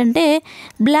అవి ఏంటంటే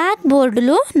బ్లాక్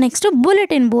బోర్డులు, నెక్స్ట్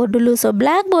బులెటిన్ బోర్డులు. సో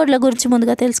బ్లాక్ బోర్డుల గురించి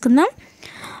ముందుగా తెలుసుకుందాం.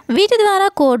 వీటి ద్వారా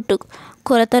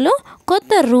కొలతలు,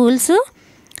 కొత్త రూల్స్,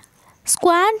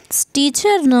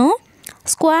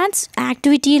 స్క్వాడ్స్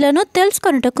యాక్టివిటీలను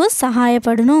తెలుసుకొనుటకు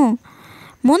సహాయపడును.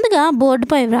 ముందుగా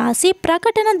బోర్డుపై వ్రాసి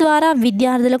ప్రకటన ద్వారా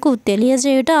విద్యార్థులకు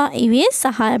తెలియజేయుట ఇవి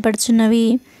సహాయపడుచున్నవి.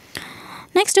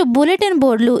 నెక్స్ట్ బులెటిన్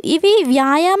బోర్డులు. ఇవి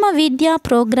వ్యాయామ విద్యా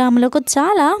ప్రోగ్రాములకు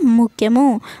చాలా ముఖ్యము.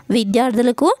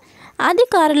 విద్యార్థులకు,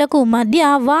 అధికారులకు మధ్య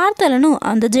వార్తలను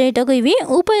అందజేయుటకు ఇవి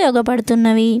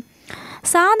ఉపయోగపడుతున్నవి.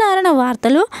 సాధారణ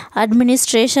వార్తలు,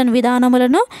 అడ్మినిస్ట్రేషన్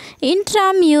విధానములను,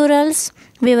 ఇంట్రామ్యూరల్స్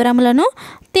వివరములను,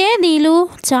 తేదీలు,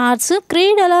 చార్ట్స్,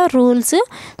 క్రీడల రూల్స్,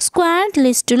 స్క్వాడ్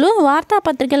లిస్టులు,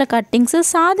 వార్తాపత్రికల కట్టింగ్స్,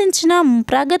 సాధించిన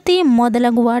ప్రగతి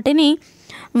మొదలగు వాటిని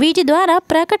వీటి ద్వారా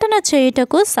ప్రకటన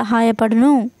చేయుటకు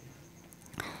సహాయపడును.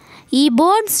 ఈ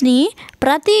బోర్డ్స్ని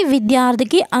ప్రతి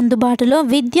విద్యార్థికి అందుబాటులో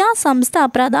విద్యా సంస్థ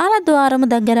ప్రధాన ద్వారము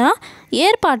దగ్గర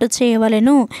ఏర్పాటు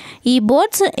చేయవలెను. ఈ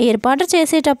బోర్డ్స్ ఏర్పాటు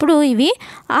చేసేటప్పుడు ఇవి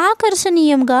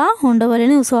ఆకర్షణీయంగా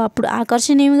ఉండవలెను. సో అప్పుడు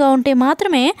ఆకర్షణీయంగా ఉంటే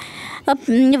మాత్రమే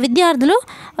విద్యార్థులు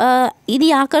ఇది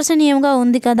ఆకర్షణీయంగా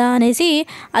ఉంది కదా అనేసి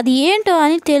అది ఏంటో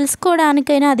అని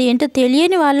తెలుసుకోవడానికైనా, అది ఏంటో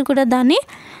తెలియని వాళ్ళు కూడా దాన్ని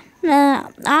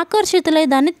ఆకర్షితులై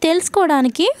దాన్ని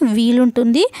తెలుసుకోవడానికి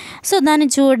వీలుంటుంది. సో దాన్ని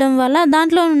చూడడం వల్ల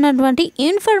దాంట్లో ఉన్నటువంటి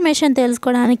ఇన్ఫర్మేషన్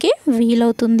తెలుసుకోవడానికి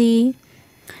వీలవుతుంది.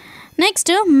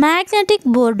 నెక్స్ట్ మ్యాగ్నెటిక్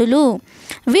బోర్డులు.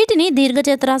 వీటిని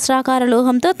దీర్ఘచతురస్రాకార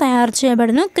లోహంతో తయారు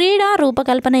చేయబడిన క్రీడా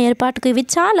రూపకల్పన ఏర్పాటుకు ఇవి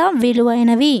చాలా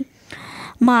విలువైనవి.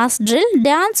 మాస్ డ్రిల్,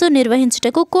 డ్యాన్స్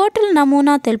నిర్వహించుటకు, కోర్టుల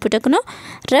నమూనా తెలుపుటకును,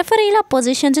 రెఫరీల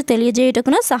పొజిషన్స్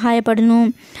తెలియజేయుటకును సహాయపడును.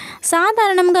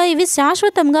 సాధారణంగా ఇవి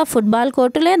శాశ్వతంగా ఫుట్బాల్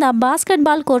కోర్టు లేదా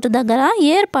బాస్కెట్బాల్ కోర్టు దగ్గర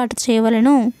ఏర్పాటు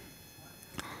చేయవలెను.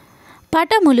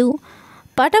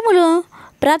 పటములు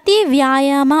ప్రతి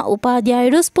వ్యాయామ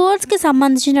ఉపాధ్యాయుడు స్పోర్ట్స్కి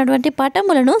సంబంధించినటువంటి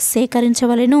పటములను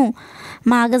సేకరించవలెను.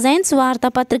 మ్యాగజైన్స్,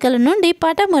 వార్తాపత్రికల నుండి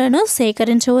పటములను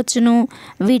సేకరించవచ్చును.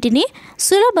 వీటిని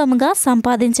సులభంగా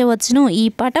సంపాదించవచ్చును. ఈ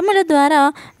పటముల ద్వారా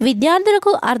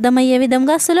విద్యార్థులకు అర్థమయ్యే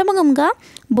విధంగా సులభంగా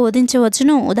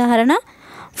బోధించవచ్చును. ఉదాహరణ,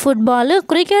 ఫుట్బాల్,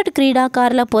 క్రికెట్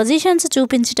క్రీడాకారుల పొజిషన్స్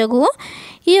చూపించుటకు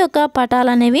ఈ యొక్క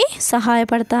పటాలు అనేవి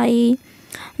సహాయపడతాయి.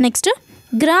 నెక్స్ట్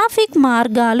గ్రాఫిక్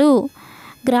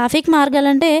మార్గాలు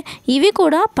అంటే ఇవి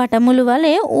కూడా పటముల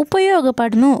వలె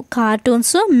ఉపయోగపడును.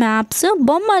 కార్టూన్స్, మ్యాప్స్,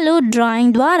 బొమ్మలు,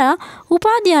 డ్రాయింగ్ ద్వారా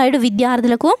ఉపాధ్యాయుడు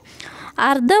విద్యార్థులకు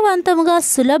అర్థవంతముగా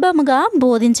సులభముగా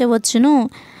బోధించవచ్చును.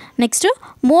 నెక్స్ట్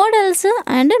మోడల్స్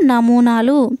అండ్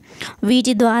నమూనాలు.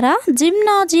 వీటి ద్వారా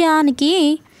జిమ్నాజియానికి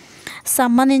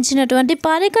సంబంధించినటువంటి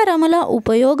పరికరముల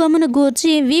ఉపయోగమును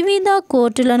గూర్చి, వివిధ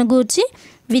కోర్టులను గూర్చి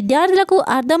విద్యార్థులకు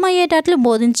అర్థమయ్యేటట్లు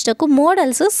బోధించుటకు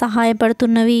మోడల్స్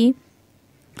సహాయపడుతున్నవి.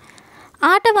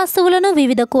 ఆట వస్తువులను,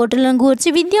 వివిధ కోర్టులను గూర్చి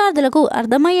విద్యార్థులకు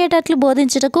అర్థమయ్యేటట్లు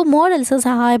బోధించుటకు మోడల్స్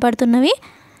సహాయపడుతున్నవి.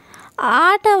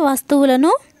 ఆట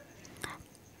వస్తువులను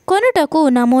కొనుటకు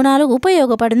నమూనాలు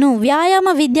ఉపయోగపడును. వ్యాయామ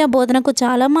విద్యా బోధనకు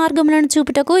చాలా మార్గములను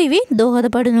చూపుటకు ఇవి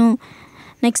దోహదపడును.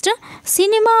 నెక్స్ట్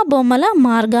సినిమా బొమ్మల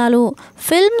మార్గాలు.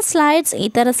 ఫిల్మ్ స్లైడ్స్,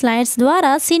 ఇతర స్లైడ్స్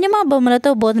ద్వారా సినిమా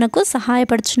బొమ్మలతో బోధనకు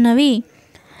సహాయపడుచున్నవి.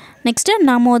 నెక్స్ట్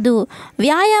నమోదు.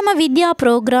 వ్యాయామ విద్యా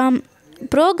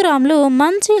ప్రోగ్రాంలు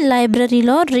మంచి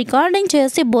లైబ్రరీలో రికార్డింగ్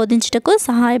చేసి బోధించుటకు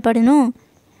సహాయపడును.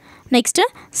 నెక్స్ట్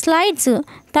స్లైడ్స్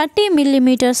 30 mm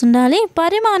ఉండాలి.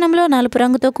 పరిమాణంలో నలుపు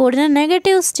రంగుతో కూడిన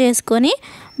నెగటివ్స్ చేసుకొని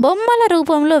బొమ్మల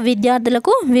రూపంలో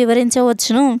విద్యార్థులకు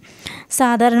వివరించవచ్చును.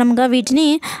 సాధారణంగా వీటిని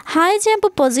హై జంప్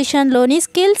పొజిషన్లోని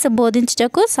స్కిల్స్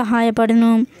బోధించుటకు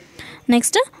సహాయపడును.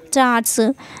 నెక్స్ట్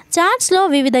చార్ట్స్లో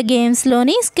వివిధ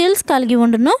గేమ్స్లోని స్కిల్స్ కలిగి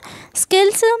ఉండును.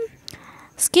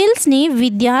 స్కిల్స్ని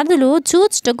విద్యార్థులు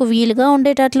చూచుటకు వీలుగా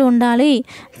ఉండేటట్లు ఉండాలి.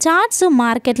 చార్ట్స్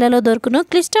మార్కెట్లలో దొరుకును.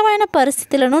 క్లిష్టమైన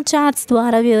పరిస్థితులను చార్ట్స్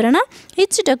ద్వారా వివరణ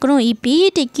ఇచ్చుటకును ఈ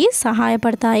పీఈటీకి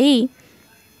సహాయపడతాయి.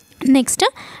 నెక్స్ట్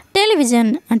టెలివిజన్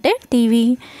అంటే టీవీ.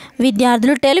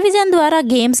 విద్యార్థులు టెలివిజన్ ద్వారా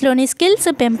గేమ్స్లోని స్కిల్స్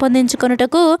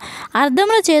పెంపొందించుకొనుటకు,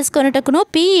 అర్థములు చేసుకొనుటకును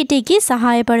పీఈటీకి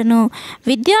సహాయపడును.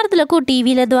 విద్యార్థులకు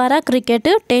టీవీల ద్వారా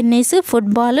cricket, tennis,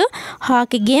 football,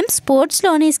 hockey games,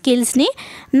 స్పోర్ట్స్లోని స్కిల్స్ని,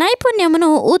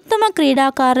 నైపుణ్యమును, ఉత్తమ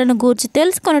క్రీడాకారులను గూర్చి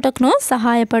తెలుసుకొనుటకును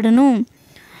సహాయపడును.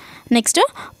 Next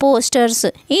posters.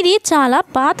 ఇది చాలా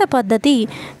పాత పద్ధతి.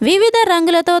 వివిధ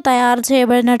రంగులతో తయారు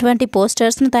చేయబడినటువంటి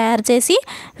పోస్టర్స్ను తయారు చేసి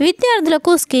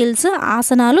విద్యార్థులకు స్కిల్స్,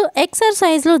 ఆసనాలు,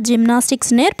 ఎక్సర్సైజ్లు,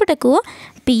 జిమ్నాస్టిక్స్ నేర్పుటకు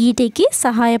పీఈటీకి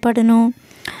సహాయపడును.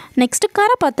 నెక్స్ట్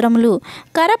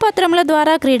కరపత్రముల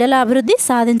ద్వారా క్రీడల అభివృద్ధి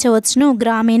సాధించవచ్చును.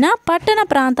 గ్రామీణ, పట్టణ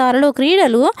ప్రాంతాలలో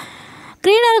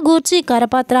క్రీడల గూర్చి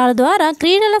కరపత్రాల ద్వారా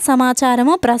క్రీడల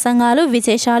సమాచారము, ప్రసంగాలు,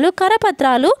 విశేషాలు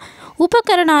కరపత్రాలు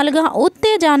ఉపకరణాలుగా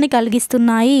ఉత్తేజాన్ని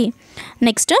కలిగిస్తున్నాయి.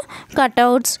 Next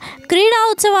cutouts. క్రీడా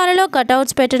ఉత్సవాలలో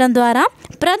కటౌట్స్ పెట్టడం ద్వారా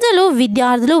ప్రజలు,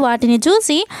 విద్యార్థులు వాటిని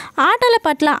చూసి ఆటల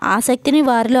పట్ల ఆసక్తిని,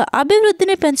 వారిలో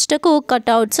అభివృద్ధిని పెంచుటకు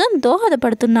కటౌట్స్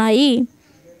దోహదపడుతున్నాయి.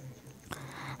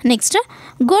 నెక్స్ట్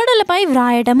గోడలపై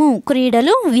వ్రాయటము.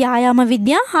 క్రీడలు, వ్యాయామ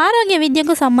విద్య, ఆరోగ్య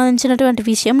విద్యకు సంబంధించినటువంటి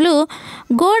విషయంలో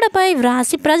గోడపై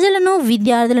వ్రాసి ప్రజలను,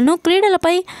 విద్యార్థులను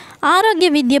క్రీడలపై, ఆరోగ్య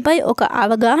విద్యపై ఒక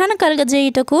అవగాహన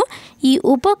కలుగజేయుటకు ఈ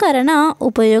ఉపకరణ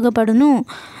ఉపయోగపడును.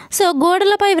 సో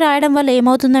గోడలపై వ్రాయడం వల్ల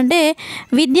ఏమవుతుందంటే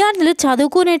విద్యార్థులు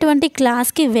చదువుకునేటువంటి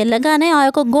క్లాస్కి వెళ్ళగానే ఆ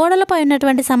యొక్క గోడలపై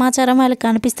ఉన్నటువంటి సమాచారం వాళ్ళకి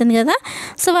కనిపిస్తుంది కదా.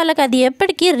 సో వాళ్ళకి అది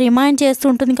ఎప్పటికీ రిమైండ్ చేస్తూ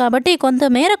ఉంటుంది కాబట్టి కొంత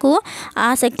మేరకు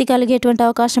ఆసక్తి కలిగేటువంటి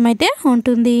అవకాశం అయితే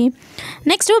ఉంటుంది.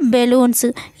 Next balloons.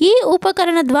 ఈ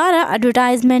ఉపకరణ ద్వారా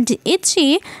అడ్వర్టైజ్మెంట్ ఇచ్చి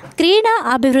క్రీడా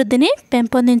అభివృద్ధిని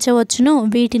పెంపొందించవచ్చును.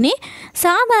 వీటిని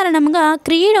సాధారణంగా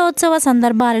క్రీడోత్సవ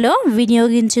సందర్భాలలో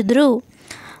వినియోగించుదురు.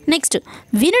 నెక్స్ట్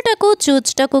వినుటకు,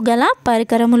 చూచుటకు గల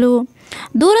పరికరములు.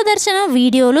 దూరదర్శన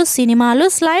వీడియోలు, సినిమాలు,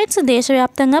 స్లైడ్స్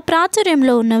దేశవ్యాప్తంగా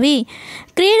ప్రాచుర్యంలో ఉన్నవి.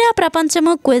 క్రీడా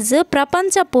ప్రపంచము, క్విజ్,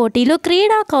 ప్రపంచ పోటీలు,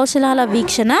 క్రీడా కౌశలాల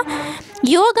వీక్షణ,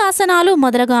 యోగాసనాలు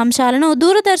మొదలగు అంశాలను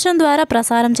దూరదర్శన్ ద్వారా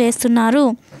ప్రసారం చేస్తున్నారు.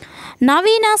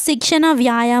 నవీన శిక్షణ,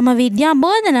 వ్యాయామ విద్య,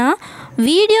 బోధన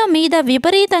వీడియో మీద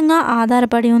విపరీతంగా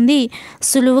ఆధారపడి ఉంది.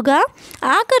 సులువుగా,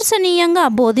 ఆకర్షణీయంగా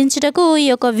బోధించుటకు ఈ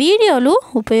యొక్క వీడియోలు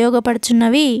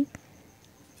ఉపయోగపడుచున్నవి.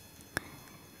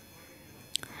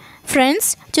 ఫ్రెండ్స్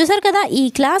చూసారు కదా, ఈ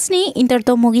క్లాస్ని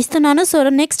ఇంతటితో ముగిస్తున్నాను. సో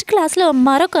నెక్స్ట్ క్లాస్లో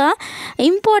మరొక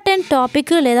ఇంపార్టెంట్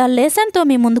టాపిక్ లేదా లెసన్తో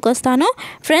మీ ముందుకు వస్తాను.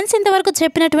 ఫ్రెండ్స్ ఇంతవరకు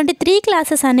చెప్పినటువంటి 3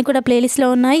 క్లాసెస్ అన్నీ కూడా ప్లేలిస్ట్లో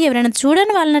ఉన్నాయి. ఎవరైనా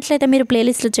చూడని వాళ్ళనట్లయితే మీరు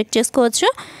ప్లేలిస్ట్లో చెక్ చేసుకోవచ్చు.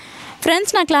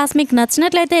 ఫ్రెండ్స్ నా క్లాస్ మీకు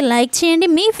నచ్చినట్లయితే లైక్ చేయండి,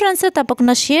 మీ ఫ్రెండ్స్తో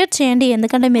తప్పకుండా షేర్ చేయండి.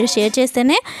 ఎందుకంటే మీరు షేర్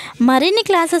చేస్తేనే మరిన్ని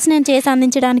క్లాసెస్ నేను చేసి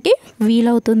అందించడానికి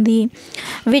వీలవుతుంది.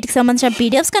 వీటికి సంబంధించిన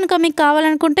పీడిఎఫ్స్ కనుక మీకు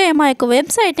కావాలనుకుంటే మా యొక్క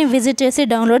వెబ్సైట్ని విజిట్ చేసి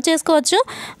డౌన్లోడ్ చేసుకోవచ్చు.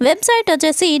 వెబ్సైట్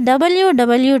వచ్చేసి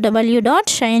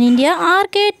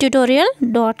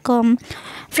www.shineindiarktutorial.com.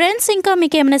 ఫ్రెండ్స్ ఇంకా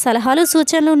మీకు ఏమైనా సలహాలు,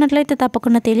 సూచనలు ఉన్నట్లయితే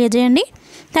తప్పకుండా తెలియజేయండి.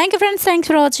 Thank you friends.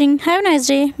 Thanks for watching. Have a nice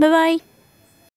day. Bye.